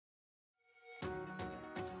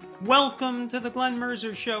Welcome to the Glenn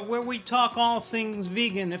Mercer Show, where we talk all things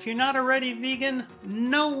vegan. If you're not already vegan,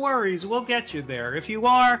 no worries, we'll get you there. If you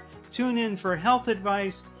are, tune in for health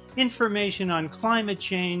advice, information on climate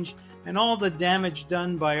change, and all the damage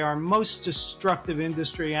done by our most destructive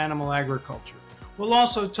industry, animal agriculture. We'll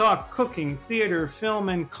also talk cooking, theater, film,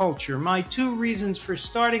 and culture. My 2 reasons for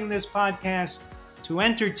starting this podcast: to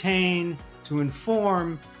entertain, to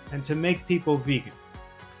inform, and to make people vegan.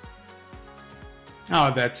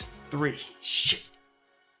 Oh, that's 3. Shit.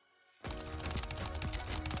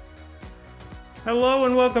 Hello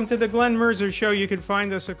and welcome to the Glenn Mercer Show. You can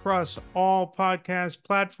find us across all podcast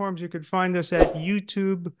platforms. You can find us at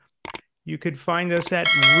YouTube. You could find us at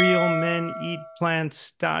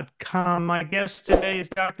realmeneatplants.com. My guest today is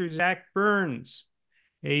Dr. Zach Burns,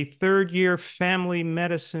 a third-year family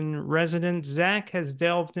medicine resident. Zach has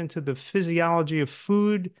delved into the physiology of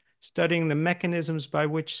food, studying the mechanisms by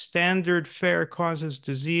which standard fare causes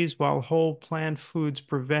disease while whole plant foods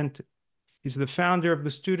prevent it. He's the founder of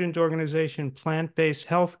the student organization Plant-Based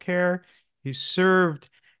Healthcare. He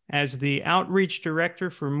served as the outreach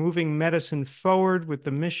director for Moving Medicine Forward with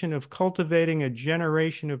the mission of cultivating a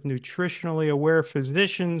generation of nutritionally aware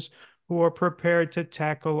physicians who are prepared to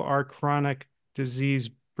tackle our chronic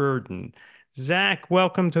disease burden. Zach,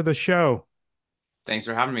 welcome to the show. Thanks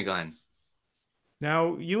for having me, Glenn.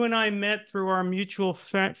 Now, you and I met through our mutual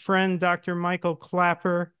friend, Dr. Michael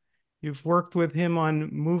Klaper. You've worked with him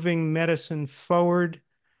on Moving Medicine Forward.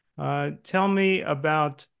 Tell me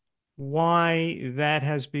about why that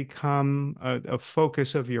has become a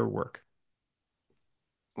focus of your work.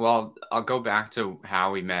 Well, I'll go back to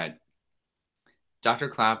how we met. Dr.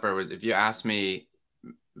 Clapper was, if you asked me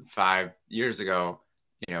 5 years ago,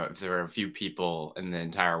 if there were a few people in the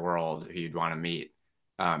entire world who you'd want to meet,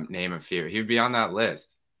 name a few, he would be on that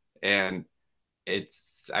list. And I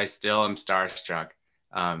still am starstruck.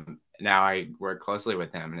 Now I work closely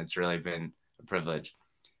with him, and it's really been a privilege.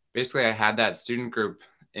 Basically, I had that student group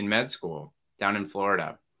in med school down in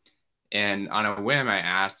Florida. And on a whim, I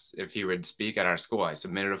asked if he would speak at our school. I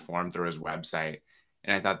submitted a form through his website,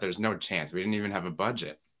 and I thought there's no chance. We didn't even have a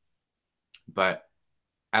budget. But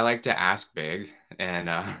I like to ask big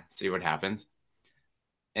and see what happens.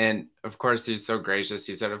 And of course, he's so gracious.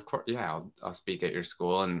 He said, "Of course, yeah, I'll speak at your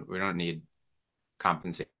school, and we don't need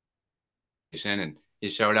compensation." And he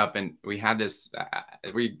showed up, and we had this.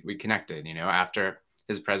 We connected. After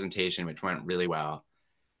his presentation, which went really well,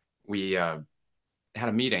 we had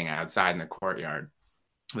a meeting outside in the courtyard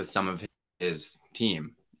with some of his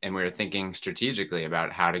team, and we were thinking strategically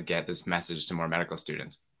about how to get this message to more medical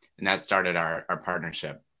students. And that started our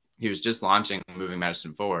partnership. He was just launching Moving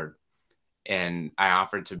Medicine Forward, and I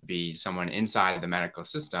offered to be someone inside the medical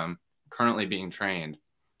system currently being trained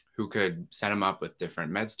who could set him up with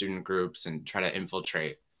different med student groups and try to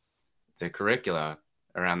infiltrate the curricula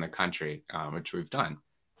around the country, which we've done.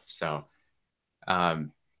 So, but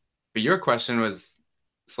your question was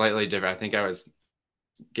slightly different. I think I was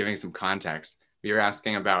giving some context. You were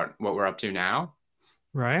asking about what we're up to now.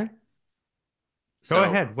 Right. Go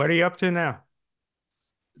ahead. What are you up to now?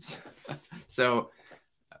 So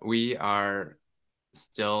we are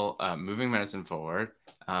still moving medicine forward.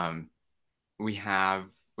 We've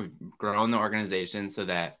grown the organization so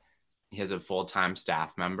that he has a full-time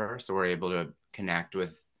staff member. So we're able to connect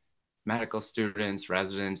with medical students,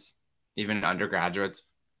 residents, even undergraduates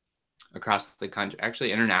across the country,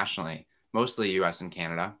 actually internationally, mostly US and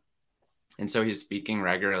Canada. And so he's speaking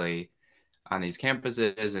regularly on these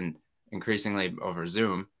campuses and increasingly over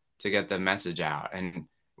Zoom to get the message out. And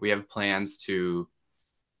we have plans to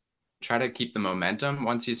try to keep the momentum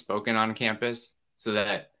once he's spoken on campus so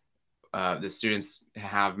that the students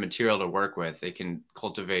have material to work with. They can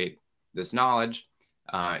cultivate this knowledge,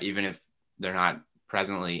 even if they're not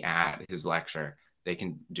presently at his lecture. They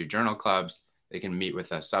can do journal clubs. They can meet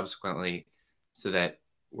with us subsequently so that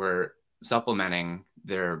we're supplementing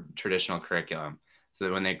their traditional curriculum so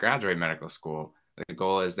that when they graduate medical school, the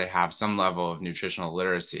goal is they have some level of nutritional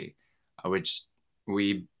literacy, which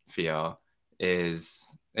we feel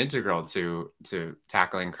is integral to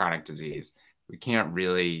tackling chronic disease. We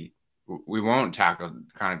won't tackle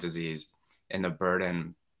chronic disease and the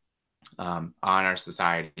burden on our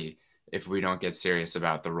society if we don't get serious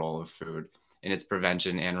about the role of food in its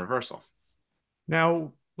prevention and reversal.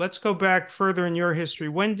 Now, let's go back further in your history.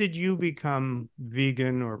 When did you become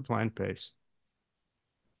vegan or plant-based?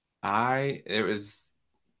 It was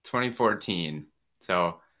 2014.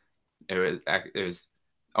 So it was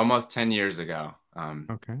almost 10 years ago.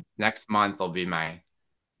 Okay. Next month will be my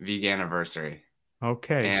vegan anniversary.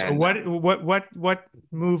 Okay. So And what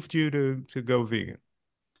moved you to go vegan?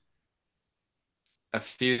 a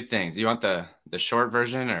few things. You want the short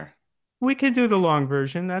version, or We can do the long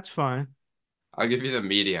version. That's fine. I'll give you the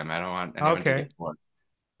medium. I don't want anyone to Okay. get bored.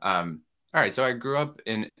 All right. So I grew up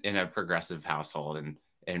in a progressive household,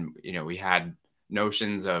 and we had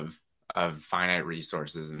notions of finite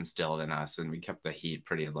resources instilled in us, and we kept the heat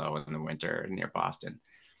pretty low in the winter near Boston.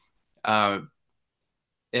 Uh,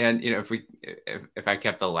 and if I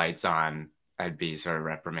kept the lights on, I'd be sort of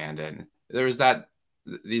reprimanded. There was that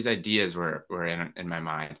these ideas were in my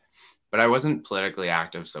mind, but I wasn't politically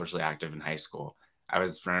active, socially active in high school. I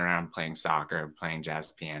was running around playing soccer, playing jazz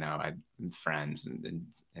piano. I had friends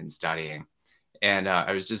and studying, and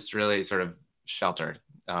I was just really sort of sheltered,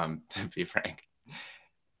 to be frank.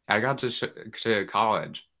 I got to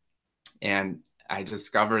college, and I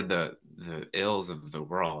discovered the ills of the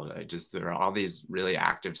world. There were all these really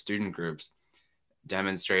active student groups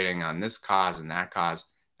demonstrating on this cause and that cause.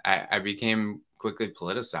 I became quickly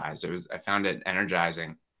politicized. I found it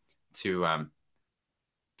energizing to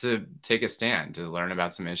take a stand, to learn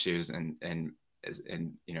about some issues and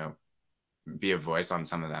be a voice on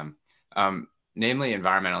some of them, namely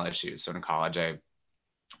environmental issues. So in college, I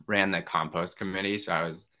ran the compost committee. So I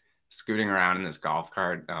was scooting around in this golf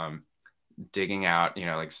cart, digging out,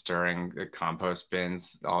 like stirring the compost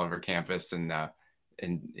bins all over campus and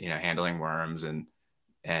handling worms and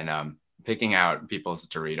picking out people's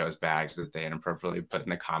Doritos bags that they inappropriately put in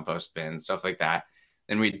the compost bin, stuff like that.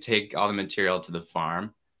 Then we'd take all the material to the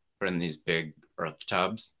farm, put in these big earth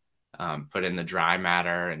tubs, put in the dry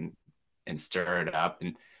matter and stir it up.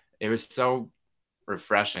 And it was so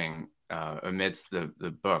refreshing amidst the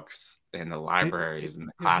books and the libraries and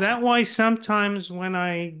the Is that classroom. why sometimes when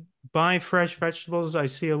I buy fresh vegetables, I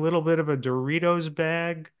see a little bit of a Doritos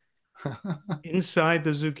bag inside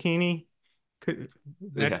the zucchini? Could,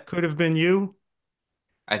 Yeah. that could have been you?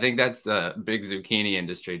 I think that's the big zucchini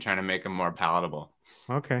industry trying to make them more palatable.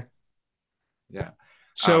 Okay. Yeah.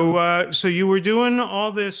 So, Um, so you were doing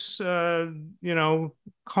all this, you know,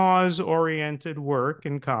 cause-oriented work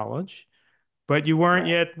in college, but you weren't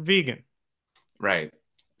right. yet vegan. Right.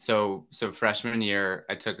 So freshman year,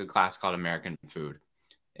 I took a class called American Food,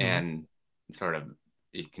 Mhm. and sort of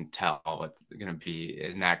you can tell what's going to be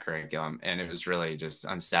in that curriculum, and it was really just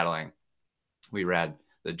unsettling. We read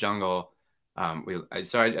The Jungle. I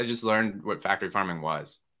just learned what factory farming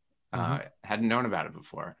was. Mhm. Hadn't known about it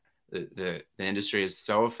before. The industry is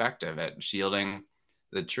so effective at shielding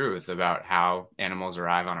the truth about how animals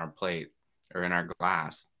arrive on our plate or in our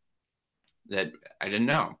glass that I didn't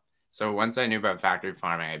know. So once I knew about factory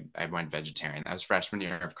farming, I went vegetarian. That was freshman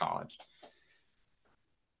year of college.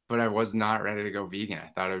 But I was not ready to go vegan. I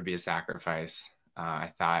thought it would be a sacrifice.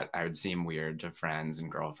 I thought I would seem weird to friends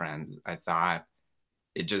and girlfriends. I thought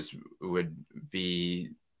it just would be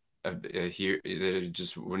a huge, it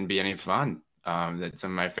just wouldn't be any fun. That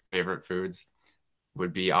some of my favorite foods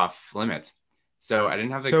would be off limits. So I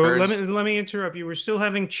didn't have the So courage. let me interrupt. You were still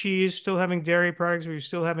having cheese, still having dairy products, were you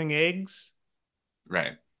still having eggs?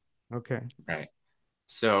 Right, Okay. right.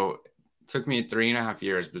 So it took me 3.5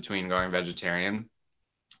 years between going vegetarian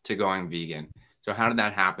to going vegan. So how did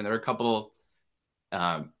that happen? There were a couple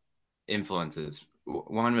um, influences.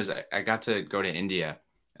 One was I got to go to India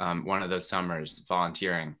one of those summers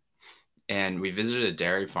volunteering, and we visited a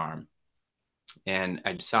dairy farm, and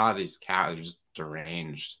I saw these cows just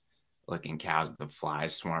deranged looking cows with the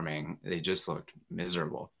flies swarming. They just looked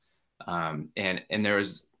miserable. And there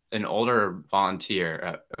was an older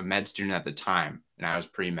volunteer, a med student at the time, and I was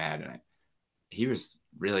pre-med, and he was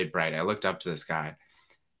really bright. I looked up to this guy,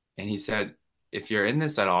 and he said, if you're in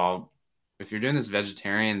this at all, if you're doing this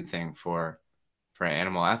vegetarian thing for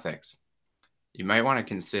animal ethics, you might want to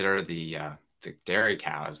consider the dairy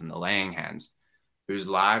cows and the laying hens, whose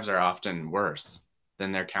lives are often worse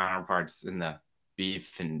than their counterparts in the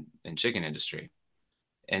beef and chicken industry.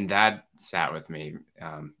 And that sat with me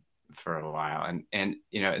for a while. And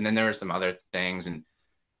then there were some other things. And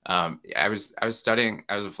I was studying.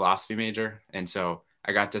 I was a philosophy major, and so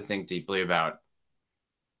I got to think deeply about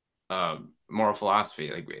moral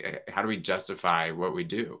philosophy. Like, how do we justify what we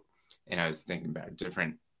do? And I was thinking about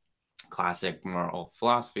different classic moral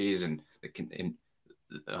philosophies and the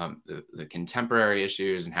contemporary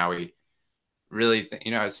issues and how we really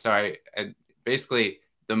so I basically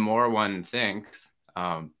the more one thinks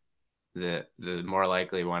the more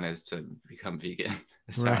likely one is to become vegan.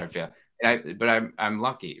 That's how I Right. feel. But I'm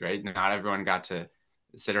lucky, right? Not everyone got to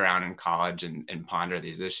sit around in college and ponder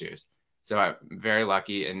these issues. So I'm very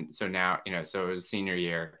lucky, and so now so it was senior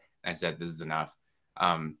year. I said this is enough.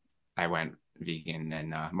 I went vegan in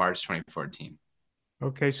March 2014.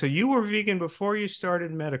 Okay. So you were vegan before you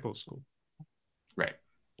started medical school. Right.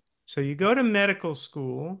 So you go to medical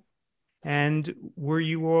school, and were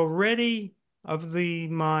you already of the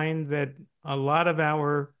mind that a lot of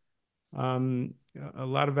our um, a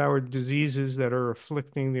lot of our diseases that are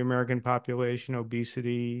afflicting the American population,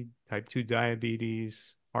 obesity, type 2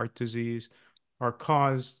 diabetes, heart disease, are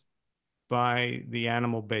caused by the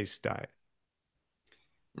animal-based diet?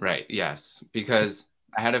 Right. Yes. So, Because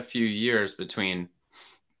I had a few years between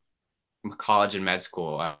college and med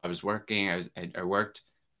school. I was working. I worked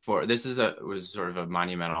for this is a was sort of a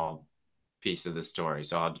monumental piece of the story.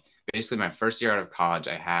 So basically, my first year out of college,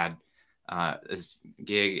 I had this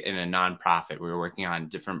gig in a nonprofit. We were working on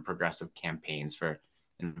different progressive campaigns for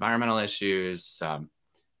environmental issues,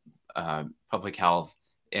 public health,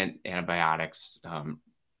 and antibiotics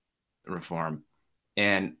reform.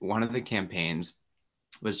 And one of the campaigns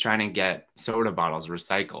was trying to get soda bottles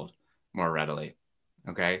recycled more readily.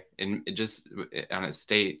 Okay. And it just on a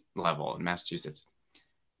state level in Massachusetts.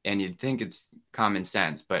 And you'd think it's common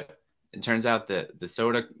sense, but it turns out that the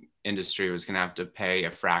soda industry was going to have to pay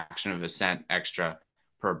a fraction of a cent extra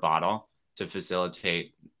per bottle to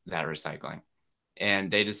facilitate that recycling.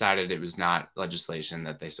 And they decided it was not legislation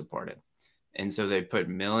that they supported. And so they put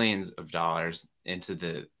millions of dollars into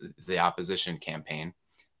the opposition campaign,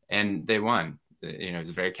 and they won. You know, it was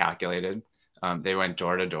very calculated. They went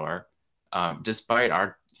door to door, despite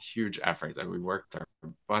our huge efforts. Like we worked our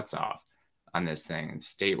butts off on this thing,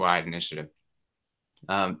 statewide initiative.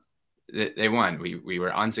 Um, they won. We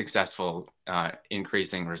were unsuccessful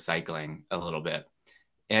increasing recycling a little bit,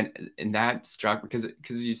 and that struck because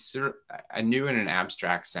you sort of, I knew in an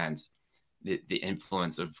abstract sense the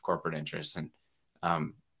influence of corporate interests, and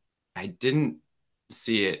um, I didn't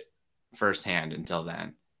see it firsthand until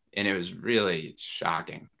then, and it was really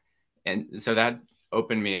shocking. And so that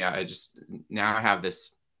opened me. I just now have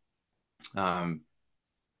um,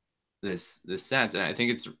 this sense, and I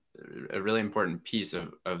think it's a really important piece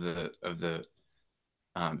of the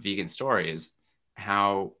vegan story is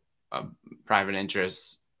how private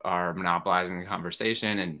interests are monopolizing the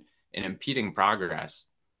conversation and impeding progress.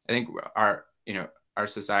 I think our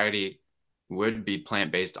society would be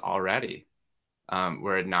plant-based already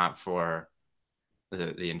were it not for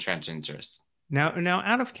the entrenched interests. now,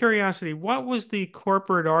 out of curiosity, what was the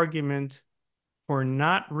corporate argument for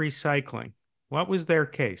not recycling? What was their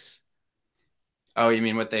case? Oh, you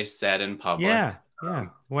mean what they said in public? Yeah, yeah.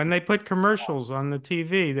 When they put commercials on the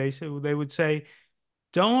TV, they would say,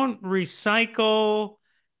 "Don't recycle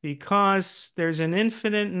because there's an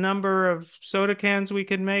infinite number of soda cans we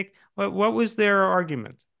can make." What was their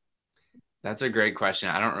argument? That's a great question.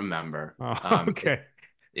 I don't remember. Oh, It's okay.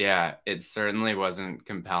 yeah, it certainly wasn't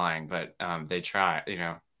compelling, but they tried. They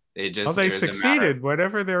Well, just they it was a matter. succeeded.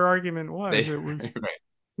 Whatever their argument They was, it was right.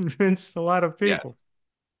 convinced a lot of people. Yes.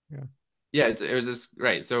 Yeah. Yeah, it was this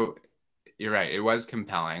right. So you're right. It was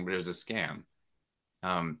compelling, but it was a scam.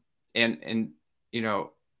 Um, and you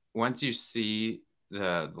know, once you see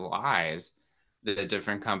the lies that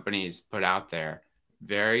different companies put out there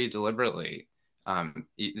very deliberately, then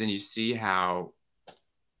you see how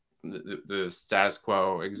the status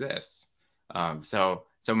quo exists. So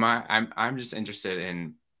I'm just interested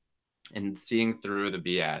in seeing through the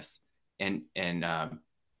BS and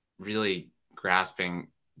really grasping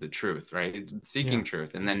the truth, right? Yeah. Seeking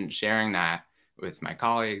truth, and then sharing that with my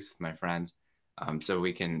colleagues, my friends, so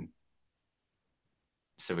we can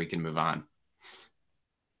move on.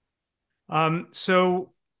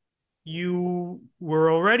 So you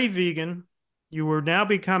were already vegan. You were now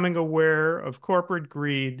becoming aware of corporate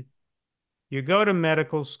greed. You go to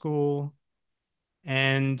medical school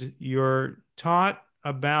and you're taught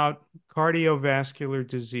about cardiovascular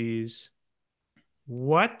disease.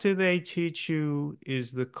 What do they teach you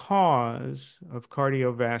is the cause of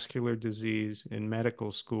cardiovascular disease in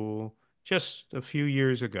medical school just a few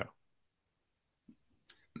years ago?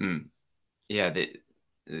 Mm. Yeah,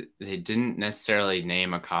 they didn't necessarily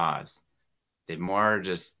name a cause. They more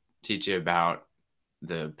just teach you about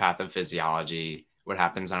the pathophysiology, what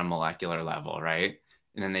happens on a molecular level, right?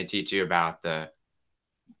 And then they teach you about the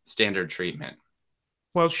standard treatment.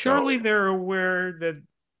 Well, So, surely they're aware that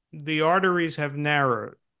the arteries have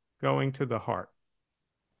narrowed going to the heart.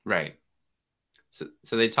 right.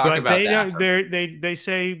 So they talk But about they that. don't, they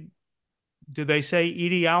say, do they say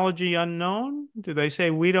etiology unknown? Do they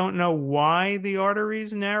say we don't know why the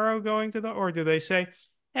arteries narrow going to the, or do they say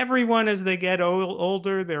everyone as they get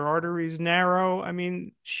older, their arteries narrow? I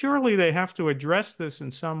mean, surely they have to address this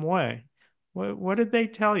in some way. What did they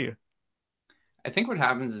tell you? I think what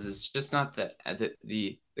happens is it's just not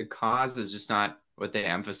the cause is just not what they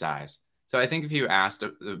emphasize. So I think if you asked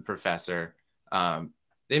the professor, um,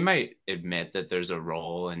 they might admit that there's a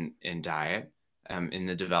role in diet in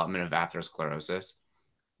the development of atherosclerosis,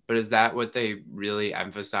 but is that what they really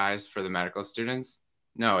emphasize for the medical students?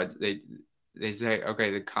 No, they say,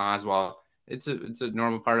 okay, the cause, well, it's a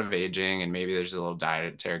normal part of aging, and maybe there's a little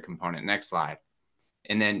dietary component. Next slide.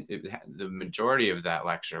 And then the majority of that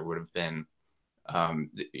lecture would have been,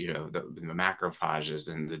 the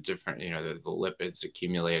macrophages and the different, the lipids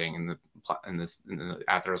accumulating in the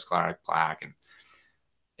atherosclerotic plaque,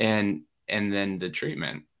 and then the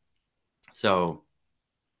treatment. So,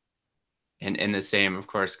 and the same, of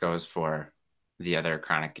course, goes for the other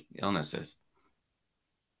chronic illnesses.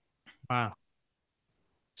 Wow.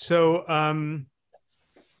 So,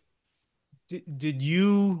 did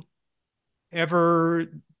you ever,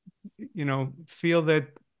 feel that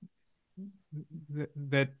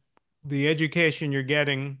the education you're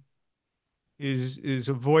getting is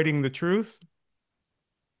avoiding the truth?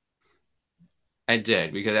 I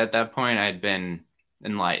did, because at that point I'd been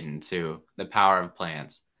enlightened to the power of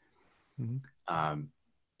plants. Mhm. Um,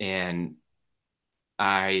 and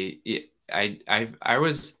I, I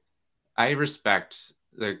was, I respect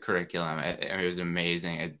the curriculum. It was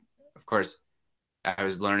amazing. Of course, I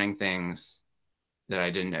was learning things that I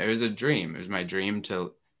didn't know. It was a dream. It was my dream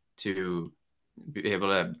to be able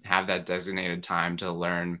to have that designated time to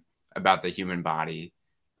learn about the human body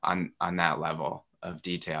on that level of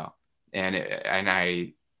detail. And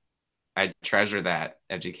I treasure that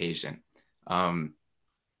education. Um,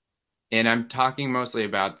 and I'm talking mostly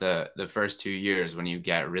about the first 2 years when you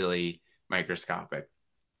get really microscopic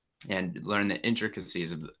and learn the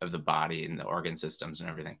intricacies of the body and the organ systems and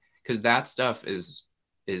everything, because that stuff is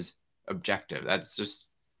objective. That's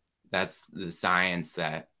the science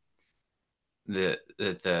that the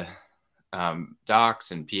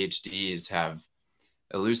docs and PhDs have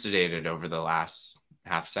elucidated over the last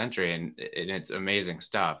half century, and it's amazing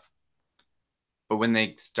stuff. But when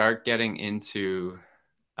they start getting into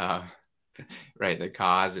uh, right, the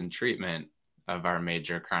cause and treatment of our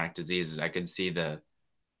major chronic diseases, I could see the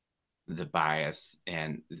bias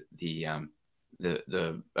and the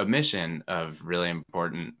omission of really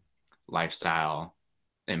important lifestyle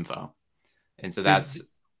info. And so Did that's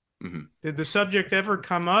mhm. did the subject ever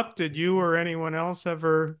come up? Did you or anyone else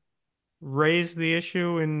ever raise the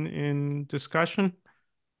issue in discussion?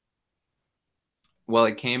 Well,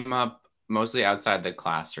 it came up mostly outside the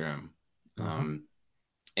classroom. Uh-huh. Um,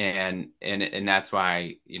 and that's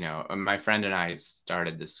why, my friend and I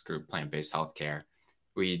started this group, Plant-Based Healthcare.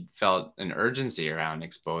 We felt an urgency around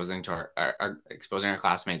exposing to exposing our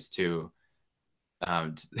classmates to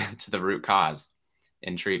the root cause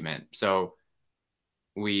in treatment. So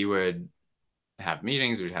we would have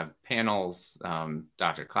meetings, we'd have panels.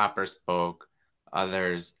 Dr. Clapper spoke,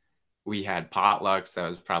 others. We had potlucks. That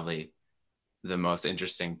was probably the most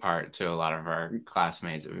interesting part to a lot of our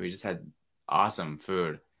classmates. We just had awesome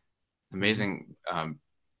food. Mhm. Amazing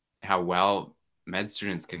how well med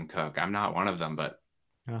students can cook. I'm not one of them, but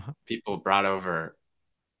Uh-huh. people brought over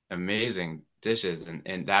amazing dishes,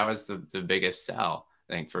 and that was the biggest sell,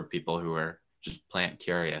 I think, for people who were just plant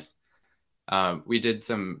curious. We did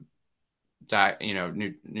some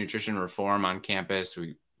nutrition reform on campus.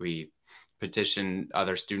 We petitioned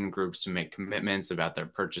other student groups to make commitments about their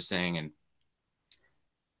purchasing, and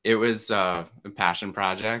it was a passion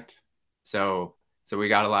project. So we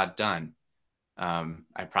got a lot done.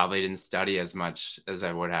 I probably didn't study as much as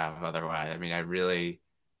I would have otherwise. I mean, I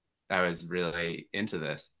was really into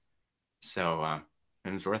this, so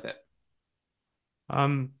it was worth it.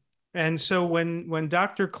 Um, and so when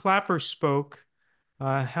Dr. Clapper spoke,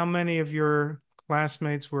 how many of your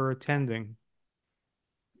classmates were attending?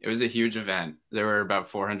 It was a huge event. There were about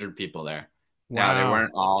 400 people there. Now, Wow.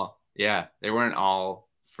 they weren't all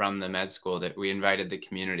from the med school. That we invited the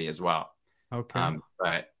community as well. Okay.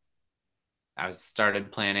 But I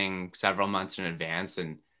started planning several months in advance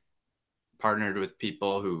and partnered with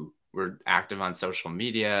people who were active on social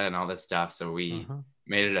media and all this stuff. So we Uh-huh.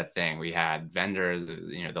 made it a thing. We had vendors,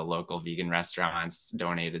 the local vegan restaurants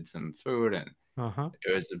donated some food, and Uh-huh.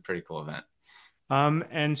 it was a pretty cool event.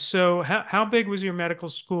 And so how big was your medical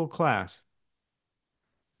school class?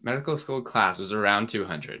 Medical school class was around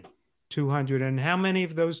 200. 200. And how many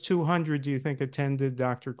of those 200 do you think attended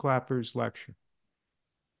Dr. Clapper's lecture?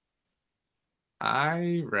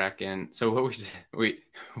 I reckon. So what we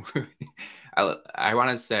did, I want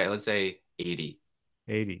to say, let's say 80.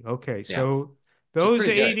 80. Okay. Yeah, So which is those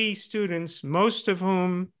pretty good. 80 students, most of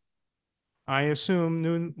whom I assume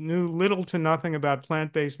knew little to nothing about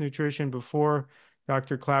plant-based nutrition before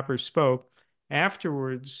Dr. Clapper spoke.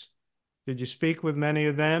 Afterwards, did you speak with many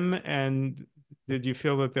of them and did you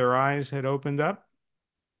feel that their eyes had opened up?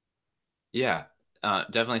 Yeah,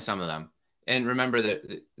 definitely some of them. And remember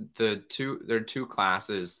that there are two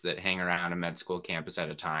classes that hang around a med school campus at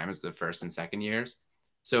a time. It's the first and second years.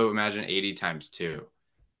 So imagine 80 times two.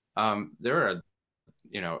 There are,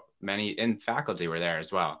 many, and faculty were there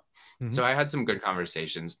as well. Mhm. So I had some good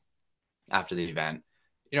conversations after the event.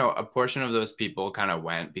 A portion of those people kind of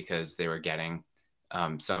went because they were getting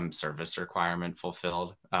some service requirement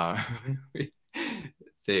fulfilled. Mhm.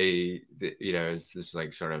 It's this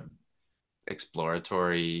like sort of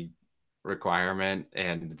exploratory requirement,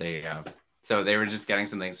 and so they were just getting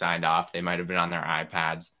something signed off. They might have been on their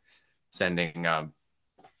iPads sending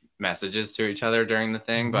messages to each other during the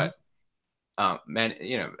thing, Mhm. but man,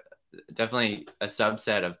 definitely a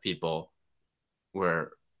subset of people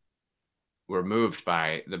were were moved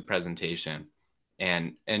by the presentation,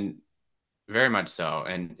 and very much so,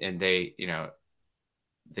 and they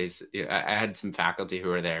I had some faculty who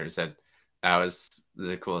were there who said that was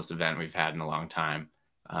the coolest event we've had in a long time.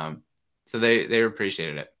 um, so they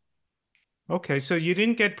appreciated it. Okay, so you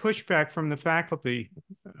didn't get pushback from the faculty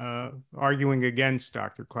arguing against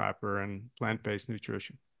Dr. Clapper and plant-based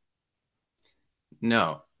nutrition.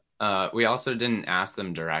 No, we also didn't ask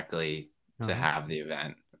them directly to Uh-huh. have the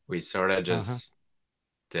event. We sort of Uh-huh. just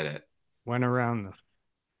did it. Went around them.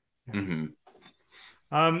 Yeah.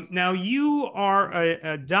 Hmm. Now you are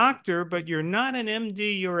a doctor, but you're not an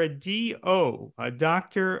MD, you're a DO, a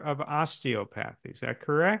doctor of osteopathy. Is that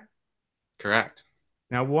correct? Correct.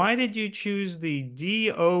 Now, why did you choose the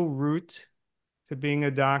DO route to being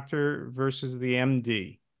a doctor versus the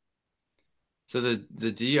MD? So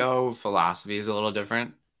the DO philosophy is a little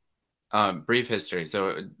different. Brief history.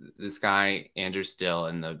 So this guy Andrew Still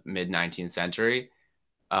in the mid 19th century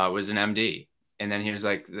was an MD, and then he was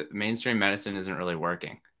like, the mainstream medicine isn't really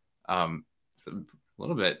working. It's a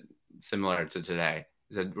little bit similar to today.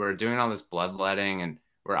 He said we're doing all this bloodletting, and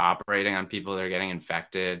we're operating on people that are getting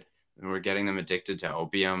infected, and we're getting them addicted to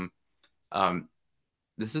opium. Um,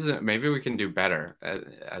 this isn't. Maybe we can do better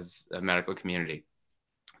as a medical community.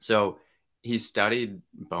 So he studied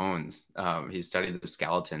bones. He studied the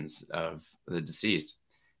skeletons of the deceased,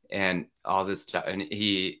 and all this stuff. And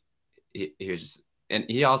he was, and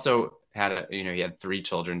he also had he had three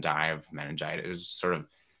children die of meningitis. It was sort of,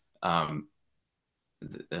 um,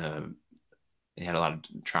 uh, he had a lot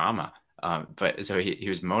of trauma. But so he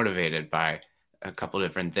was motivated by a couple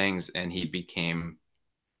different things, and he became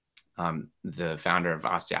the founder of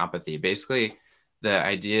osteopathy. Basically, the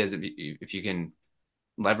idea is if you can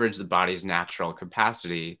leverage the body's natural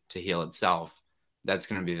capacity to heal itself, that's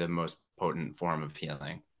going to be the most potent form of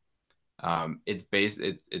healing.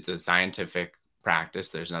 It's a scientific practice.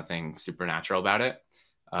 There's nothing supernatural about it.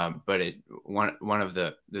 But one of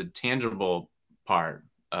the tangible part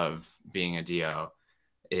of being a DO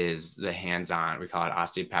is the hands-on, we call it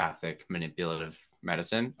osteopathic manipulative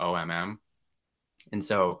medicine, OMM. And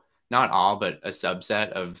so not all, but a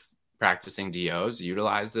subset of practicing DOs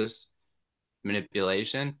utilize this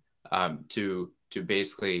manipulation to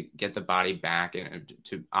basically get the body back and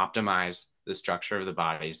to optimize the structure of the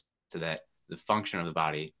body so that the function of the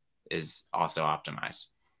body is also optimized.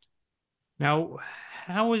 Now,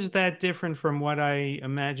 how is that different from what I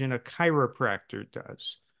imagine a chiropractor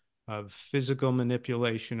does of physical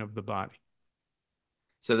manipulation of the body?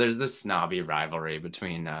 So there's this snobby rivalry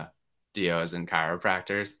between DOs and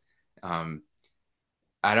chiropractors. Um,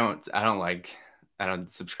 I don't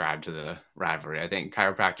subscribe to the rivalry. I think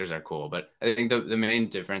chiropractors are cool, but I think the main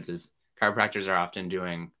difference is chiropractors are often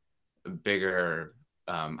doing bigger,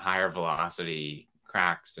 higher velocity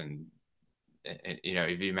cracks, and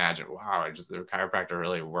if you imagine, wow, I just the chiropractor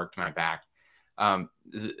really worked my back.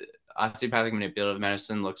 The osteopathic manipulative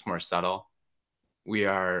medicine looks more subtle. We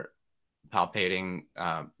are palpating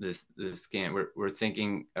the skin. We're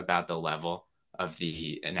thinking about the level of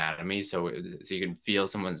the anatomy, so you can feel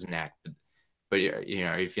someone's neck, but are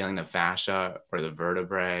you feeling the fascia or the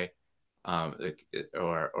vertebrae, um,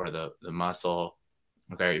 or the muscle?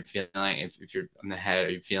 Okay, are you feeling if you're on the head? Are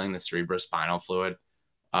you feeling the cerebrospinal fluid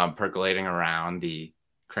percolating around the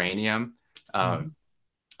cranium? Um, Mhm.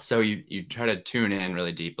 so you try to tune in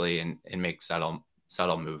really deeply and make subtle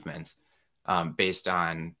movements based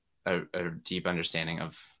on a deep understanding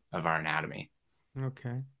of our anatomy.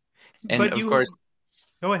 Okay. And But of course, you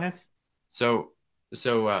go ahead. so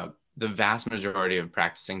the vast majority of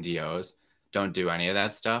practicing DOs don't do any of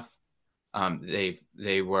that stuff.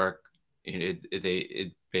 They work.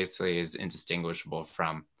 It basically is indistinguishable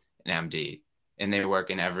from an MD, and they work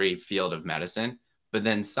in every field of medicine. But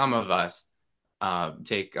then some of us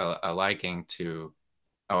take a liking to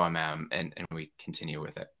OMM, and we continue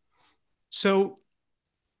with it. So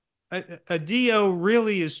a DO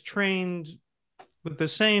really is trained with the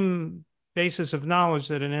same basis of knowledge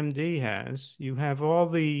that an MD has. You have all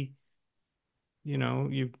the,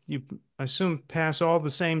 you assume pass all the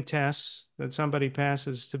same tests that somebody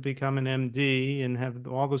passes to become an MD and have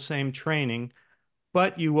all the same training,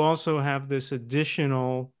 but you also have this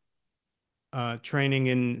additional training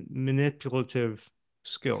in manipulative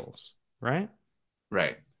skills, right?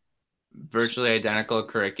 Right. Virtually identical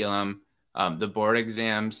curriculum. The board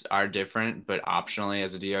exams are different, but optionally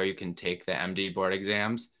as a DO, you can take the MD board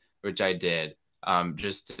exams, which I did,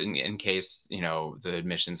 just in case, the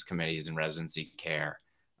admissions committees and residency care,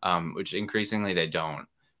 which increasingly they don't.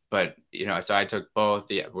 But, so I took both.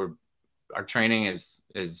 Our training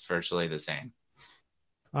is virtually the same.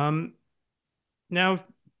 Now,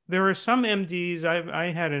 there are some MDs.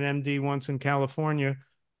 I had an MD once in California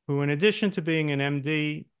who, in addition to being an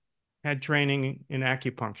MD, had training in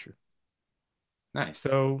acupuncture. Nice.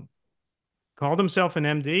 So called himself an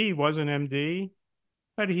MD. He was an MD,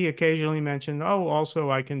 but he occasionally mentioned, "Oh,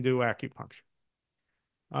 also I can do acupuncture."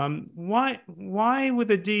 Why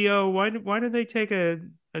with a DO? Why do they take a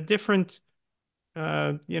different,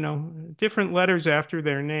 different letters after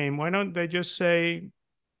their name? Why don't they just say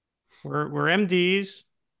we're MDs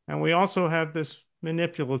and we also have this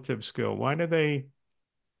manipulative skill? Why do they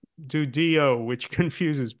do DO, which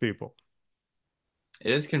confuses people?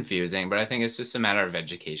 It is confusing, but I think it's just a matter of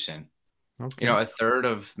education. Okay. A third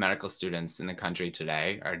of medical students in the country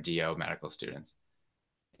today are DO medical students.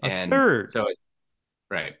 A And third. so,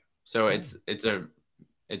 right. So it's a,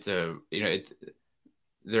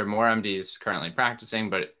 there are more MDs currently practicing,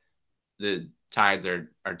 but the tides are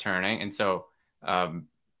turning. And so,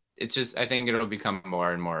 it's just, I think it'll become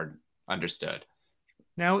more and more understood.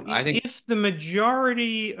 Now, I think if the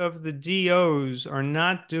majority of the DOs are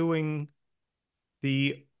not doing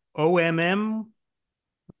the OMM,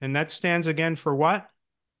 and that stands again for what?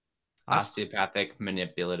 osteopathic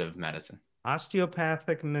manipulative medicine.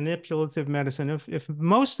 Osteopathic manipulative medicine. If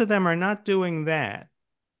most of them are not doing that,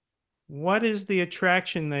 what is the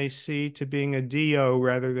attraction they see to being a DO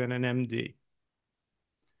rather than an MD?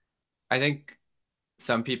 I think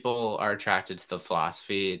some people are attracted to the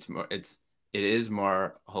philosophy. It is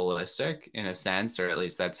more holistic in a sense, or at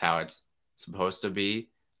least that's how it's supposed to be.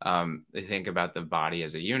 They think about the body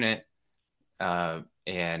as a unit,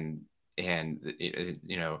 and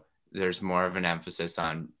there's more of an emphasis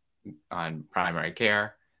on primary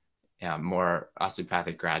care. More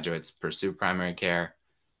osteopathic graduates pursue primary care,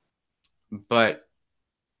 but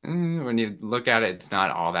when you look at it, it's not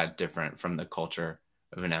all that different from the culture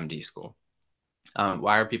of an MD school.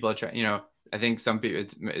 Why are people I think some people,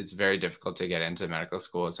 it's very difficult to get into medical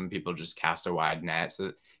school. Some people just cast a wide net,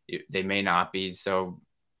 so they may not be so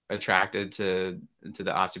attracted to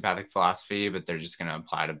the osteopathic philosophy, but they're just going to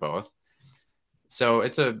apply to both. So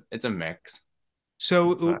it's a mix.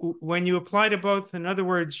 So when you apply to both, in other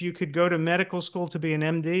words, you could go to medical school to be an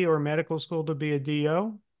MD or medical school to be a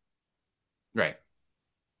DO? Right.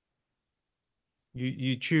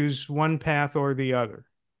 You choose one path or the other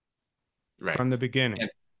Right. from the beginning.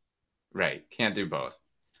 Right. Can't do both.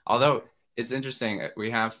 Although it's interesting,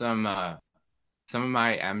 we have some of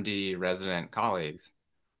my MD resident colleagues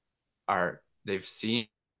they've seen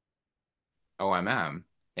OMM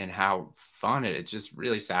and how fun it's just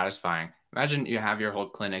really satisfying. Imagine you have your whole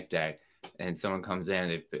clinic day and someone comes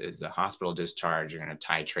in, it's a hospital discharge, you're going to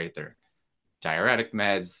titrate their diuretic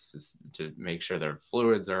meds to make sure their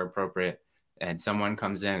fluids are appropriate. And someone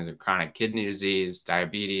comes in with chronic kidney disease,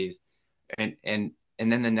 diabetes, and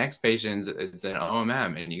then the next patient is an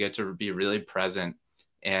OMM, and you get to be really present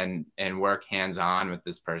and work hands-on with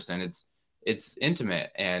this person. It's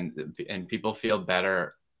intimate, and people feel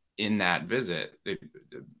better in that visit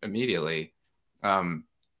immediately.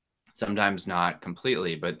 Sometimes not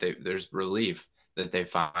completely, but there's relief that they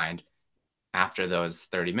find after those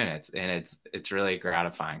 30 minutes, and it's really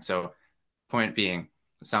gratifying. So, point being,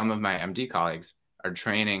 some of my MD colleagues are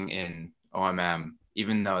training in OMM,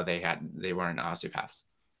 even though they weren't osteopaths.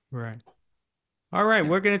 Right. All right. Yeah.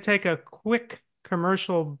 We're going to take a quick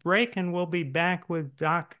commercial break, and we'll be back with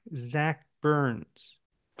Doc Zach Burns.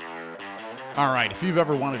 All right, if you've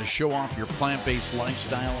ever wanted to show off your plant-based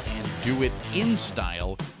lifestyle and do it in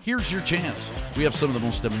style, here's your chance. We have some of the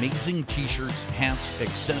most amazing t-shirts, hats,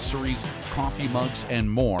 accessories, coffee mugs,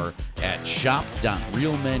 and more at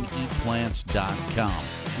shop.realmeneatplants.com.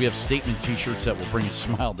 We have statement t-shirts that will bring a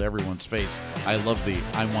smile to everyone's face. I love the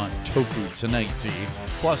I Want Tofu Tonight tee.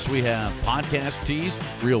 Plus, we have podcast tees,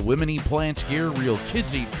 Real Women Eat Plants gear, Real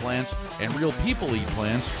Kids Eat Plants, and Real People Eat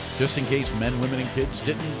Plants, just in case men, women, and kids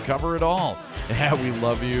didn't cover it all. Yeah, we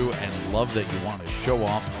love you and love that you want to show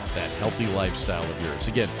off that healthy lifestyle of yours.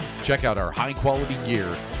 Again, check out our high-quality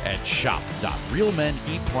gear at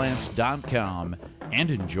shop.realmeneatplants.com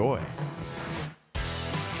and enjoy.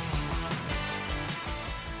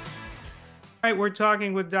 All right, we're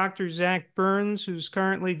talking with Dr. Zach Burns, who's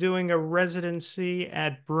currently doing a residency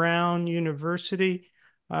at Brown University.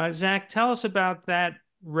 Zach, tell us about that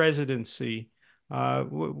residency.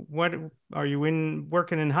 What are you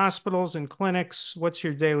working in hospitals and clinics? What's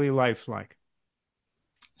your daily life like?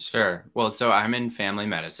 Sure. Well, so I'm in family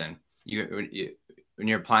medicine. When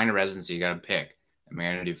you're applying to residency, you got to pick. Am I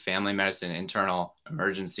going to do family medicine, internal,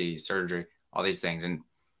 emergency, surgery, all these things? And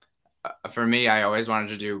for me, I always wanted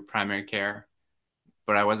to do primary care,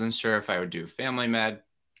 but I wasn't sure if I would do family med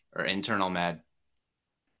or internal med.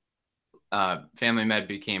 Family med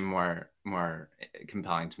became more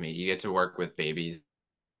compelling to me. You get to work with babies.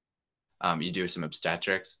 You do some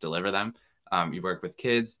obstetrics, deliver them. You work with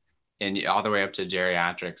kids, and all the way up to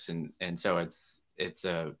geriatrics, and so it's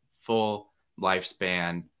a full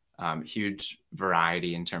lifespan, huge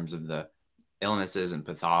variety in terms of the illnesses and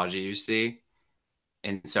pathology you see.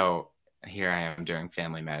 And so here I am doing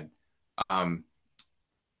family med. In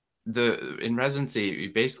residency,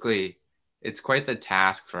 basically, it's quite the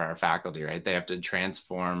task for our faculty, right? They have to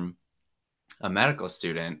transform a medical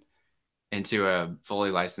student into a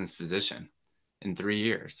fully licensed physician in 3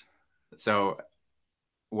 years. So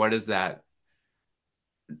what does that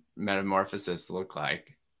metamorphosis look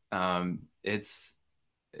like? It's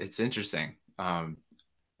interesting. I'm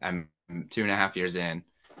 2.5 years in.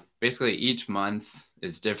 Basically, each month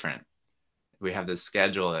is different. We have this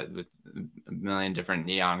schedule with a million different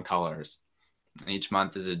neon colors. Each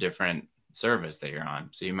month is a different service that you're on.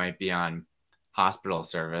 So you might be on hospital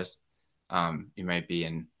service. You might be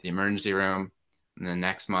in the emergency room. And the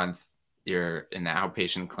next month, you're in the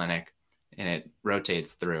outpatient clinic, and it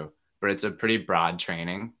rotates through. But it's a pretty broad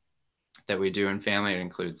training that we do in family. It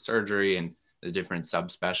includes surgery and the different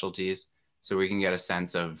subspecialties. So we can get a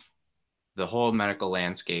sense of the whole medical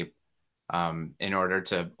landscape in order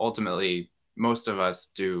to ultimately, most of us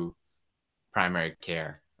do primary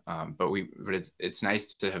care. But it's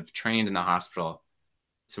nice to have trained in the hospital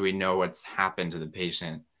so we know what's happened to the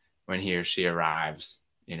patient when he or she arrives,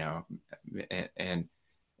 and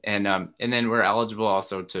then we're eligible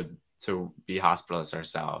also to be hospitalists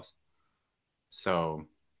ourselves. So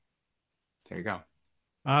there you go.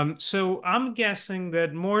 So I'm guessing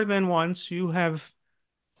that more than once you have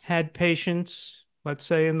had patients, let's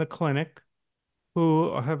say in the clinic,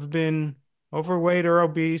 who have been overweight or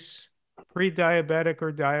obese, pre-diabetic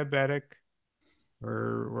or diabetic,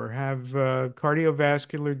 or have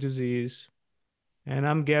cardiovascular disease. And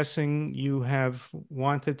I'm guessing you have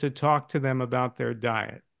wanted to talk to them about their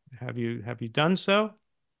diet. Have you done so?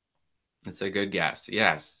 It's a good guess.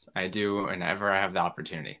 Yes, I do whenever I have the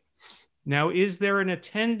opportunity. Now, is there an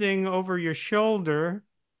attending over your shoulder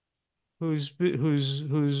who's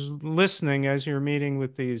listening as you're meeting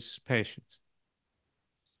with these patients?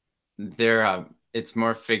 It's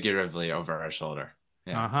more figuratively over our shoulder.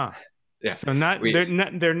 Yeah. Uh-huh. Yeah. So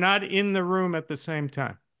they're not in the room at the same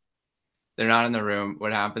time. They're not in the room.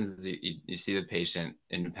 What happens is you see the patient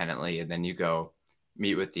independently, and then you go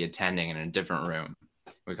meet with the attending in a different room.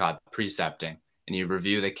 We call it precepting, and you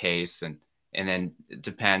review the case, and then it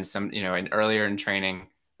depends. And earlier in training,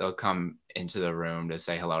 they'll come into the room to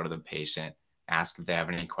say hello to the patient, ask if they have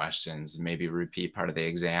any questions, maybe repeat part of the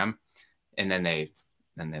exam, and then they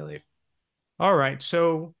leave. All right.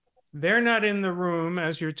 So they're not in the room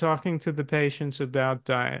as you're talking to the patients about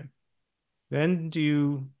diet. Then do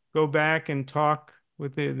you go back and talk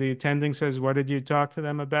with the attending says, what did you talk to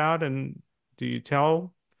them about? And do you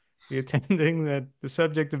tell the attending that the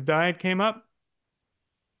subject of diet came up?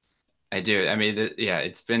 I do. I mean,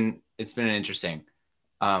 it's been interesting.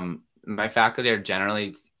 My faculty are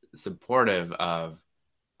generally supportive of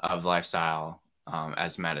lifestyle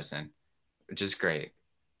as medicine, which is great.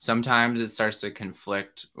 Sometimes it starts to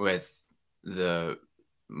conflict with the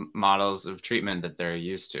models of treatment that they're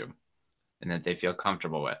used to and that they feel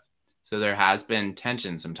comfortable with. So there has been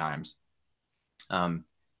tension sometimes.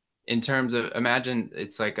 In terms of, imagine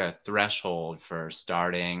it's like a threshold for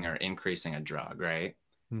starting or increasing a drug, right?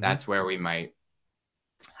 Mm-hmm. That's where we might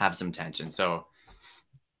have some tension. So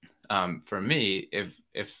for me,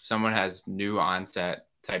 if someone has new onset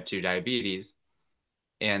type 2 diabetes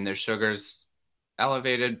and their sugar's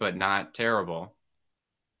elevated but not terrible,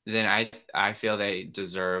 then I feel they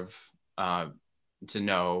deserve to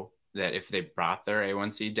know that if they brought their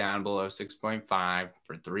A1C down below 6.5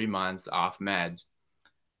 for 3 months off meds,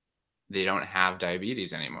 they don't have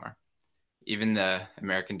diabetes anymore. Even the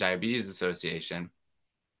American Diabetes Association,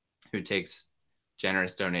 who takes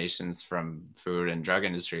generous donations from food and drug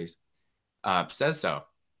industries, says so.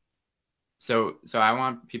 So I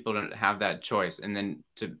want people to have that choice, and then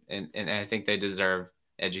and I think they deserve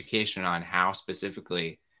education on how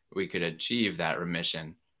specifically we could achieve that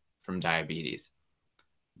remission from diabetes.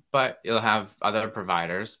 But you'll have other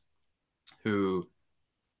providers who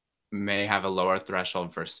may have a lower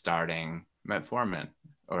threshold for starting metformin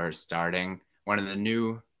or starting one of the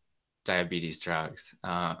new diabetes drugs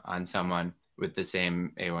on someone with the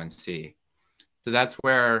same A1C. So that's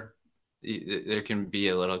where there can be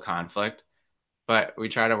a little conflict, but we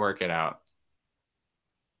try to work it out.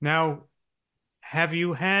 Now, have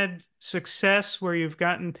you had success where you've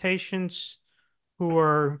gotten patients who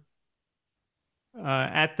are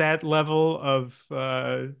at that level of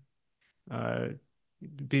uh,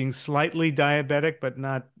 being slightly diabetic, but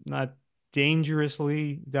not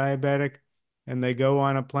dangerously diabetic, and they go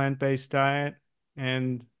on a plant-based diet,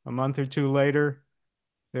 and a month or two later,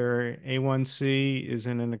 their A1C is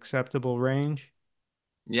in an acceptable range?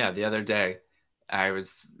 Yeah, the other day I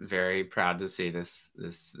was very proud to see this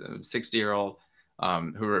 60-year-old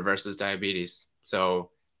who reverses diabetes.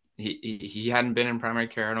 So he hadn't been in primary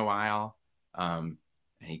care in a while. And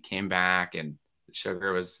he came back and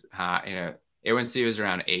sugar was high, A1C was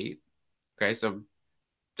around 8. Okay, so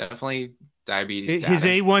definitely diabetes His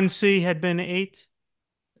status. A1C had been 8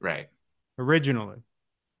 Right, originally.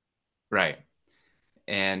 right.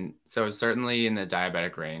 And so certainly in the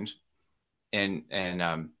diabetic range. And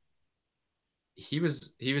he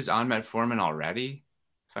was on metformin already,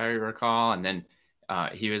 if I recall, and then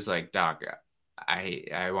he was like, "Doc,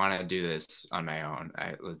 I want to do this on my own.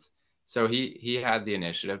 Let's." So he had the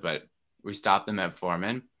initiative, but we stopped the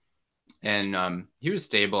metformin, and he was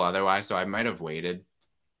stable otherwise. So I might have waited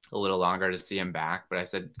a little longer to see him back, but I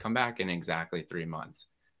said, "Come back in exactly 3 months."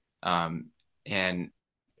 And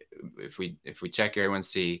if we check your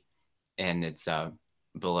A1C and it's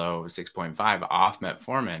below 6.5 off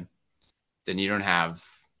metformin, then you don't have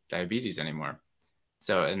diabetes anymore.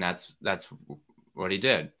 So, and that's what he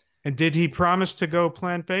did. And did he promise to go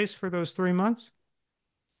plant-based for those 3 months?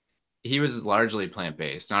 He was largely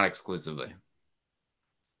plant-based, not exclusively.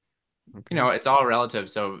 Okay. It's all relative.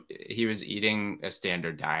 So he was eating a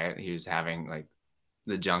standard diet. He was having like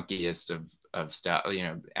the junkiest of stuff,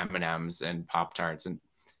 M&Ms and Pop Tarts and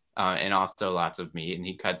also lots of meat. And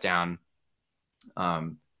he cut down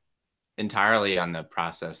um, entirely on the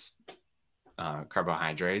processed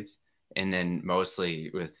carbohydrates, and then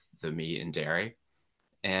mostly with the meat and dairy.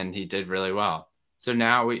 And he did really well. So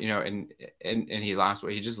now and he lost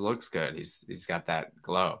weight. He just looks good. He's got that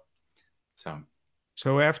glow. So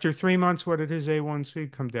So after 3 months, what did his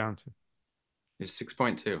A1C come down to? he's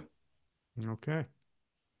 6.2. Okay.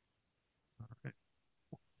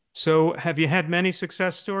 So have you had many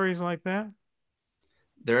success stories like that?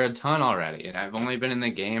 There are a ton already, and I've only been in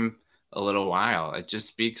the game a little while. It just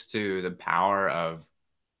speaks to the power of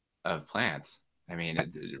plants. I mean,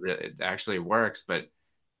 it actually works, but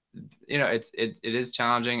it is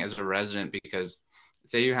challenging as a resident because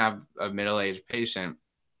say you have a middle-aged patient,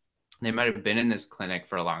 they might have been in this clinic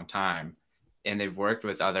for a long time and they've worked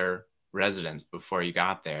with other residents before you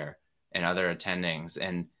got there and other attendings,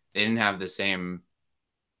 and they didn't have the same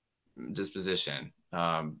disposition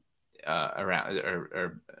around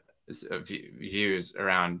or views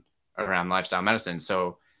around lifestyle medicine.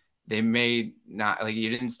 So they may not, like, you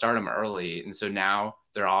didn't start them early, and so now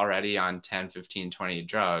they're already on 10, 15, 20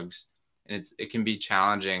 drugs, and it can be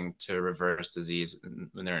challenging to reverse disease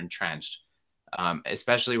when they're entrenched,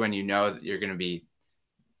 especially when you know that you're going to be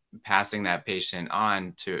passing that patient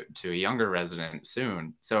on to a younger resident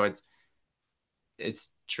soon. So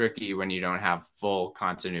it's tricky when you don't have full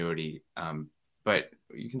continuity, but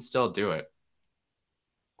you can still do it.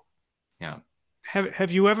 Yeah.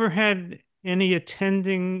 Have you ever had any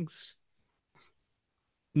attendings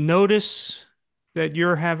notice that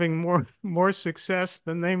you're having more success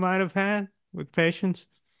than they might have had with patients?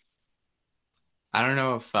 I don't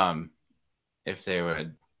know if they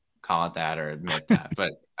would call it that or admit that,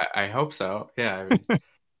 but I hope so. Yeah.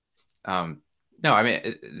 Um, no, I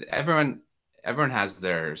mean, everyone has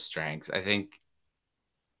their strengths. I think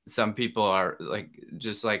some people are like,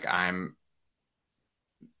 just like I'm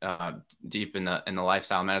uh, deep in the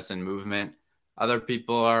lifestyle medicine movement. Other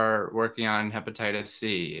people are working on hepatitis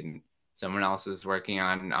C, and someone else is working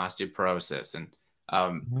on osteoporosis, and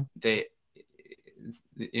Mhm. they,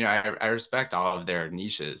 I respect all of their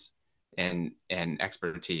niches and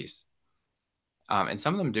expertise. And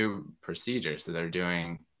some of them do procedures, so they're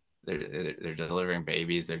delivering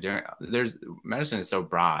babies. There's medicine is so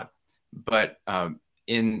broad, but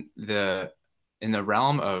in the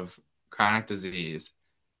realm of chronic disease,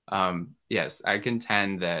 yes, I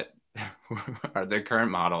contend that the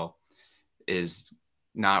current model is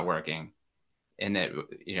not working, and that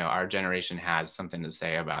our generation has something to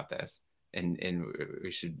say about this, and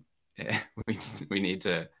we should we we need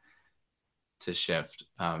to shift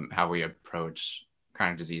how we approach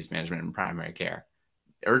chronic disease management in primary care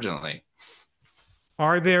urgently.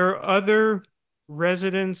 Are there other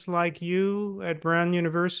residents like you at Brown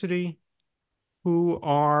University who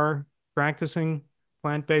are practicing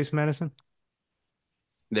plant-based medicine?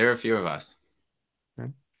 There are a few of us.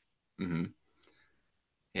 Okay. Hmm.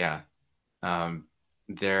 Yeah.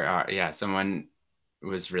 There are, yeah, someone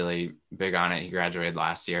was really big on it. He graduated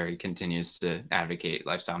last year. He continues to advocate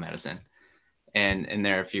lifestyle medicine, and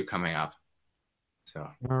there are a few coming up. So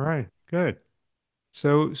All right, good.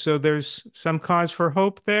 So there's some cause for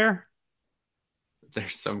hope there.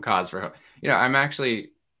 there's some cause for hope. I'm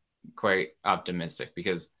actually quite optimistic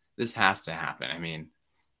because this has to happen. I mean,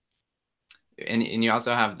 and you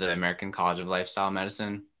also have the American College of Lifestyle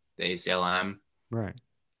Medicine, the ACLM, Right.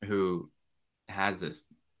 who has this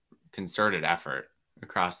concerted effort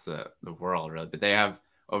across the world, really. But they have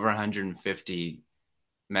over 150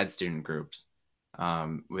 med student groups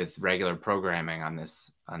with regular programming on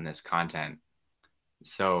this content.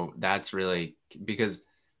 So that's really because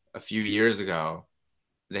a few years ago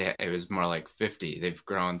it was more like 50. They've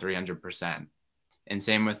grown 300%, and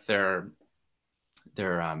same with their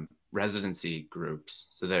residency groups.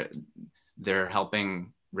 So they're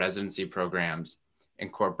helping residency programs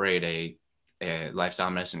incorporate a lifestyle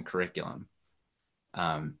medicine curriculum,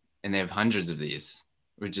 and they have hundreds of these,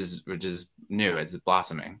 which is new. It's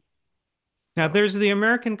blossoming. Now, So there's the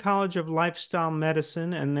American College of Lifestyle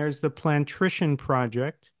Medicine and there's the Plantrition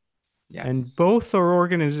Project, and yes, both are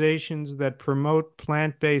organizations that promote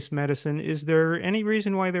plant-based medicine. Is there any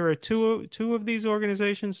reason why there are two of these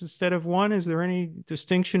organizations instead of one? Is there any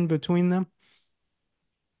distinction between them?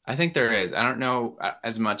 I think there is. I don't know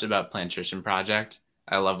as much about Plantrition Project.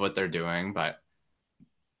 I love what they're doing, but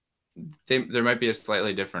there might be a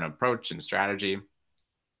slightly different approach and strategy.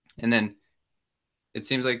 And then it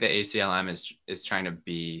seems like the ACLM is trying to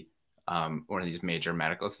be one of these major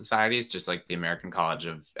medical societies, just like the American College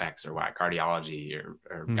of X or Y, cardiology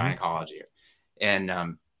or Hmm. gynecology, and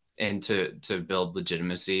to build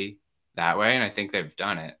legitimacy that way. And I think they've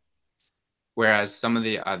done it. Whereas some of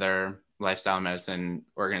the other lifestyle medicine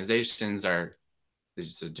organizations are there's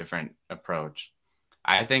just a different approach.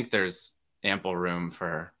 I think there's ample room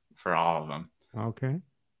for all of them. Okay.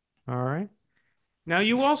 All right. Now,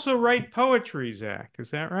 you also write poetry, Zach.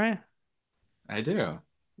 Is that right? I do.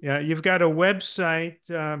 Yeah, you've got a website,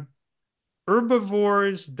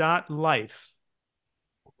 herbivores.life,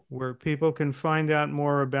 where people can find out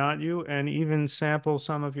more about you and even sample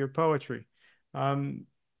some of your poetry. Um,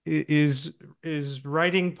 is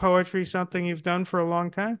writing poetry something you've done for a long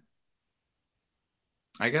time?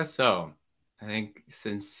 I guess so. I think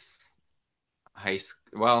since high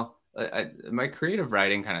school, well, my creative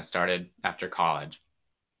writing kind of started after college,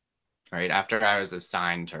 right? After I was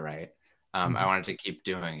assigned to write, I Mhm. wanted to keep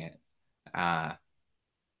doing it. Uh,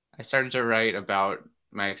 I started to write about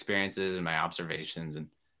my experiences and my observations, and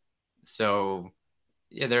so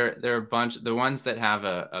yeah, there are a bunch. The ones that have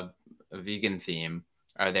a vegan theme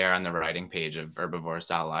are there on the writing page of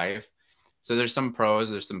herbivores.life. So there's some prose,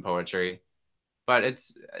 there's some poetry, but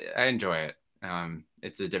I enjoy it.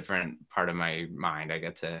 It's a different part of my mind I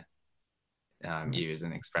get to use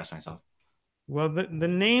and express myself. Well, the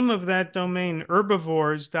name of that domain,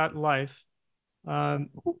 herbivores.life, um,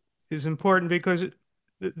 is important because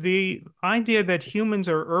the idea that humans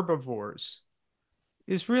are herbivores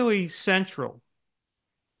is really central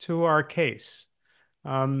to our case.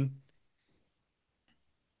 Um,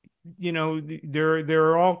 there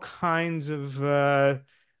are all kinds of uh,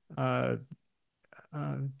 uh,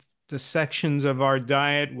 the sections of our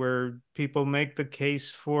diet where people make the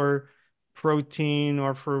case for protein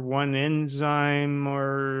or for one enzyme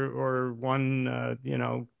or one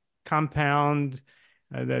compound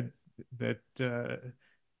that that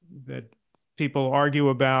that people argue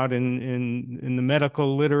about in the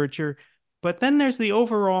medical literature. But then there's the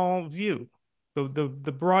overall view,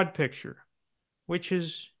 the broad picture, which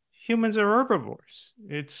is humans are herbivores.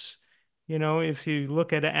 If you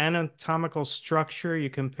look at anatomical structure, you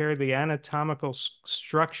compare the anatomical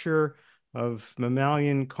structure of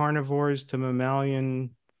mammalian carnivores to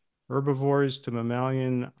mammalian herbivores to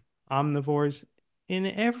mammalian omnivores. In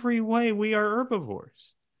every way, we are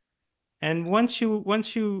herbivores. And once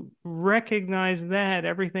you recognize that,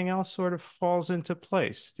 everything else sort of falls into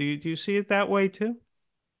place. Do you see it that way too?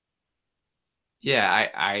 Yeah,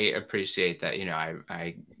 I appreciate that.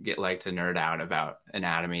 I get like to nerd out about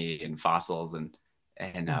anatomy and fossils and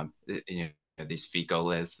these fecal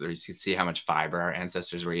lists where you can see how much fiber our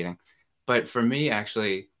ancestors were eating. But for me,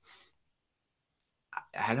 actually,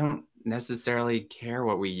 I don't necessarily care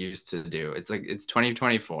what we used to do. It's like it's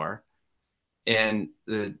 2024 and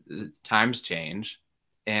the times change.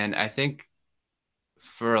 And I think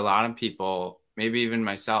for a lot of people, maybe even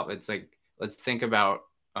myself, it's like let's think about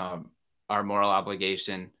um, our moral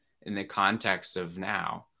obligation in the context of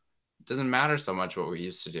now. It doesn't matter so much what we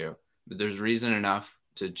used to do, but there's reason enough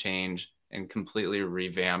to change and completely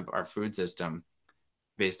revamp our food system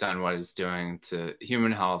based on what it's doing to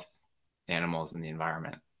human health, animals, and the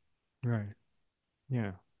environment. Right.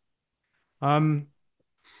 Yeah. Um,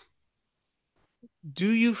 do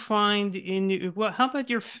you find well, how about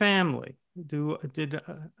your family? Did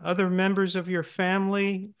other members of your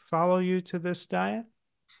family follow you to this diet?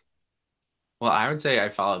 Well, I would say I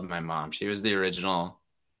followed my mom. She was the original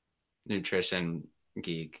nutrition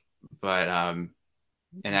geek, but and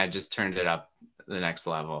I just turned it up the next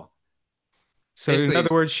level. So in other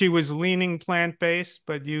Basically, words, she was leaning plant-based,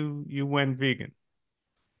 but you went vegan.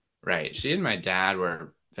 right. She and my dad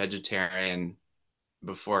were vegetarian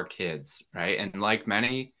before kids, right? And like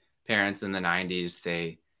many parents in the 90s,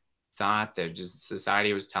 they thought that just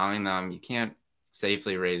society was telling them you can't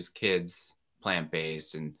safely raise kids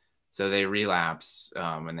plant-based. And so they relapsed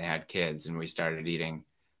when they had kids, and we started eating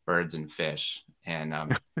birds and fish and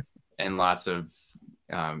lots of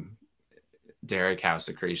um, dairy cow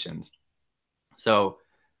secretions. So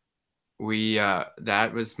we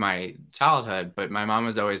that was my childhood, but my mom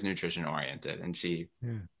was always nutrition oriented, and Yeah.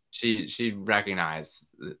 she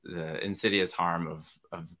recognized the insidious harm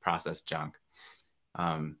of processed junk.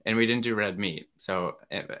 And we didn't do red meat. So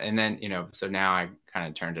and then so now I kind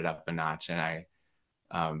of turned it up a notch, and I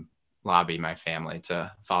um, lobby my family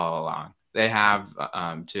to follow along. They have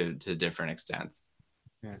to different extents.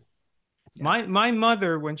 Yeah. Yeah. My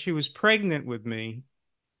mother, when she was pregnant with me,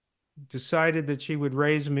 decided that she would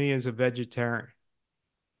raise me as a vegetarian.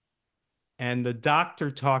 And the doctor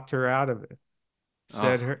talked her out of it.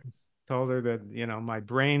 Oh, Told her that, my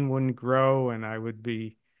brain wouldn't grow and I would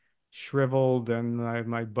be shriveled and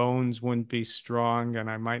my bones wouldn't be strong and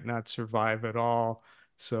I might not survive at all.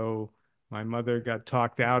 So my mother got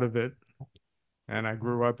talked out of it and I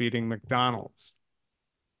grew up eating McDonald's.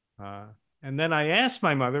 Uh, and then I asked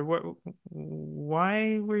my mother,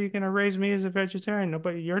 why were you going to raise me as a vegetarian?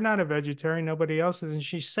 You're not a vegetarian. Nobody else is. And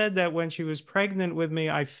she said that when she was pregnant with me,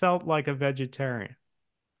 I felt like a vegetarian.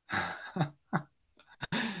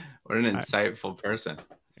 what an I, insightful person.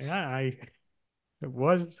 yeah, it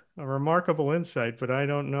was a remarkable insight, but I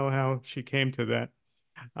don't know how she came to that.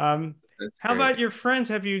 Um, That's how about great. your friends?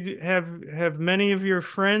 Have many of your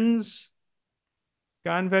friends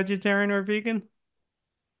gone vegetarian or vegan?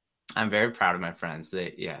 I'm very proud of my friends.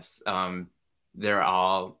 Yes, they're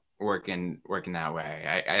all working that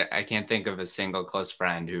way. I can't think of a single close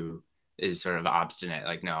friend who is sort of obstinate,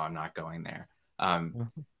 like, no, I'm not going there.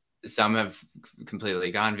 Um, some have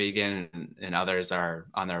completely gone vegan, and others are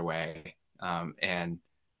on their way. And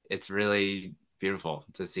it's really beautiful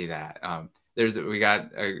to see that. We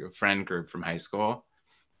got a friend group from high school,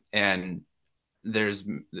 and there's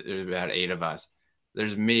about eight of us.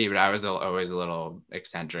 There's me, but I was always a little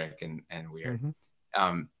eccentric and weird. Mhm.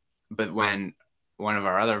 Um, but when one of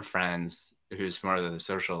our other friends, who's more of the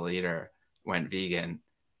social leader, went vegan,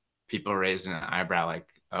 people raised an eyebrow, like,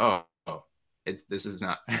 "Oh, this is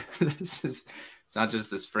not this is it's not just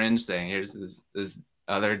this fringe thing. Here's this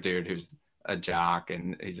other dude who's a jock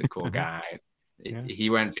and he's a cool guy. Yeah. He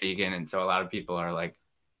went vegan, and so a lot of people are like,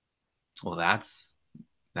 well, that's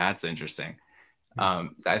interesting. Yeah.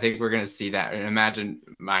 I think we're going to see that. And imagine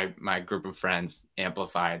my group of friends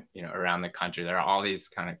amplified, around the country. There are all these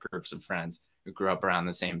kind of groups of friends who grew up around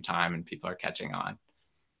the same time, and people are catching on.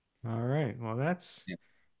 All right. Well, Yeah.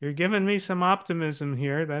 you're giving me some optimism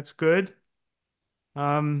here. That's good.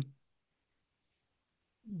 Um,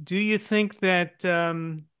 do you think that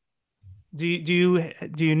do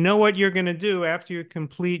you know what you're going to do after you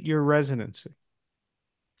complete your residency?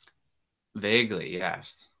 Vaguely,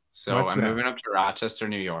 yes. So What's I'm that? moving up to Rochester,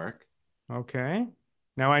 New York. Okay.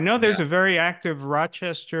 Now I know Yeah, there's a very active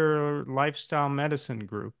Rochester lifestyle medicine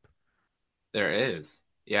group. there is.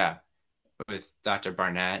 Yeah, with Dr.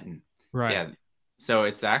 Barnett and Right. yeah. So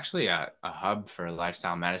it's actually a hub for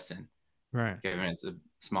lifestyle medicine, Right. given it's a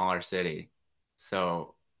smaller city.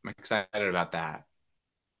 So I'm excited about that.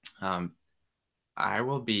 Um, I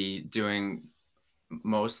will be doing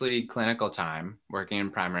mostly clinical time, working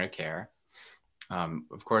in primary care,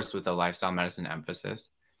 of course, with a lifestyle medicine emphasis.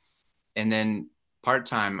 And then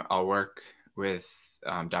part-time, I'll work with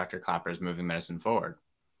Dr. Clapper's Moving Medicine Forward,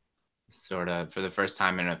 sort of for the first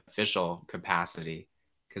time in an official capacity,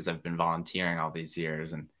 because I've been volunteering all these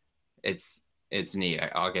years, and it's neat.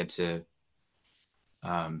 I'll get to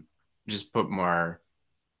just put more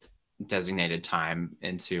designated time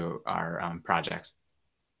into our projects.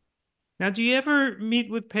 Now, do you ever meet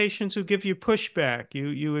with patients who give you pushback?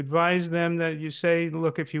 You advise them that you say,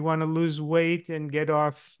 look, if you want to lose weight and get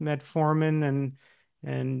off metformin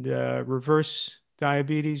and reverse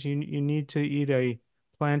diabetes, you need to eat a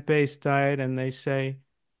plant-based diet, and they say,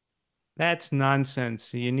 that's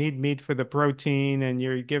nonsense. You need meat for the protein, and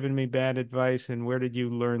you're giving me bad advice. And where did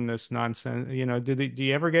you learn this nonsense? Do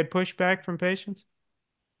you ever get pushback from patients?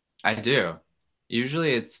 I do.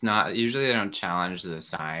 Usually it's not, usually they don't challenge the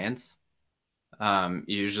science.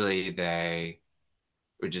 Usually they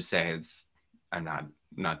would just say I'm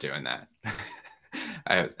not doing that.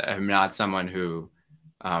 I'm not someone who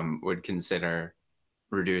would consider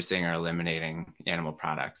reducing or eliminating animal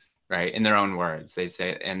products, right? In their own words, they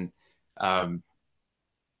say, and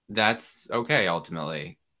that's okay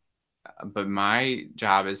ultimately. But my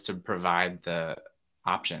job is to provide the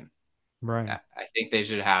option. Right. I think they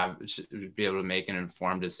should be able to make an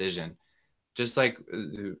informed decision, just like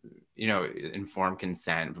informed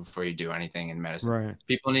consent before you do anything in medicine. Right.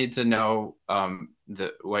 People need to know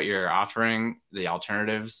what you're offering, the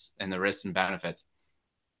alternatives, and the risks and benefits.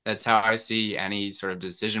 That's how I see any sort of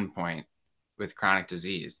decision point with chronic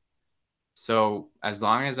disease. So as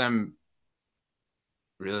long as I'm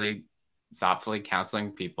really thoughtfully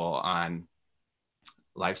counseling people on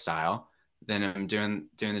lifestyle, then I'm doing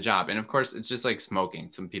the job. And of course, it's just like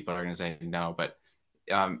smoking. Some people are going to say no, but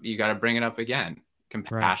you got to bring it up again,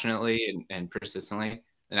 compassionately and persistently.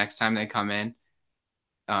 The next time they come in,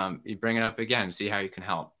 you bring it up again, see how you can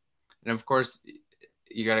help. And of course,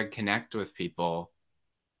 you got to connect with people.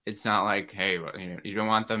 It's not like, hey, you don't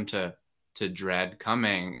want them to dread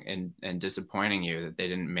coming and disappointing you that they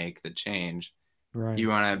didn't make the change. Right. You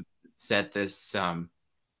want to set this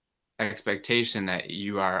expectation that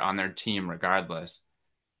you are on their team regardless,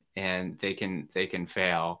 and they can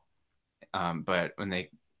fail, but when they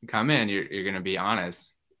come in, you're going to be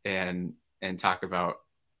honest and talk about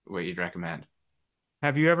what you'd recommend.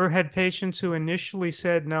 Have you ever had patients who initially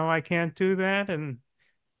said, no, I can't do that, and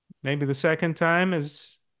maybe the second time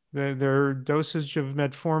is their dosage of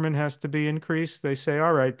metformin has to be increased? They say,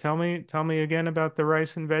 all right, tell me again about the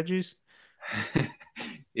rice and veggies.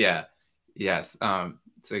 Yeah. Yes.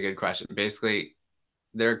 It's a good question. Basically,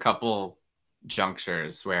 there are a couple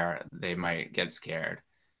junctures where they might get scared.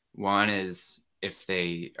 One is if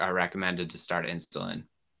they are recommended to start insulin,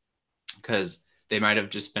 because they might have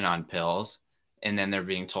just been on pills and then they're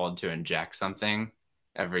being told to inject something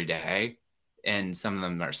every day. And some of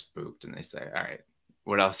them are spooked and they say, all right,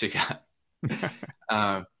 what else you got?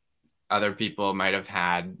 Other people might have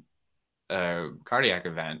had a cardiac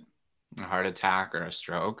event, a heart attack or a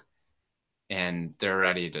stroke, and they're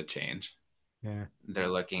ready to change. Yeah. They're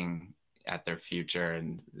looking at their future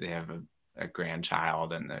and they have a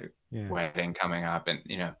grandchild and the wedding coming up,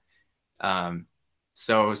 and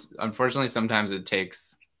so unfortunately sometimes it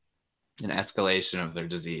takes an escalation of their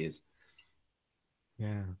disease.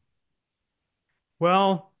 Yeah.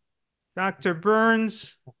 Well, Dr.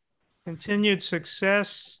 Burns, continued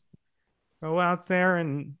success. Go out there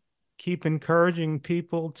and keep encouraging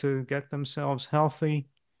people to get themselves healthy.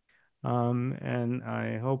 And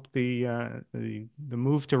I hope the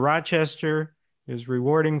move to Rochester is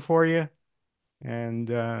rewarding for you. And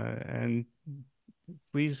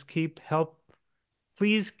please keep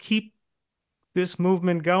this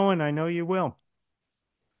movement going. I know you will.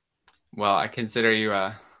 Well, I consider you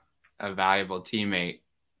a valuable teammate.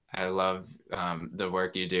 I love the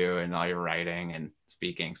work you do and all your writing and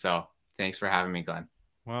speaking. So thanks for having me, Glenn.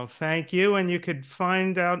 Well, thank you. And you could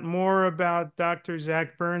find out more about Dr.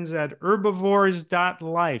 Zach Burns at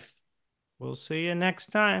herbivores.life. We'll see you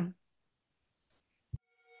next time.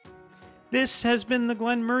 This has been the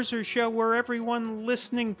Glenn Mercer Show, where everyone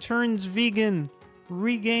listening turns vegan,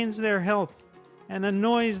 regains their health, and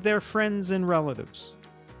annoys their friends and relatives.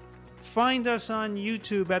 Find us on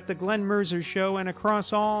YouTube at The Glenn Mercer Show and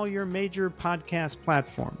across all your major podcast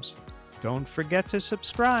platforms. Don't forget to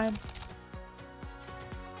subscribe.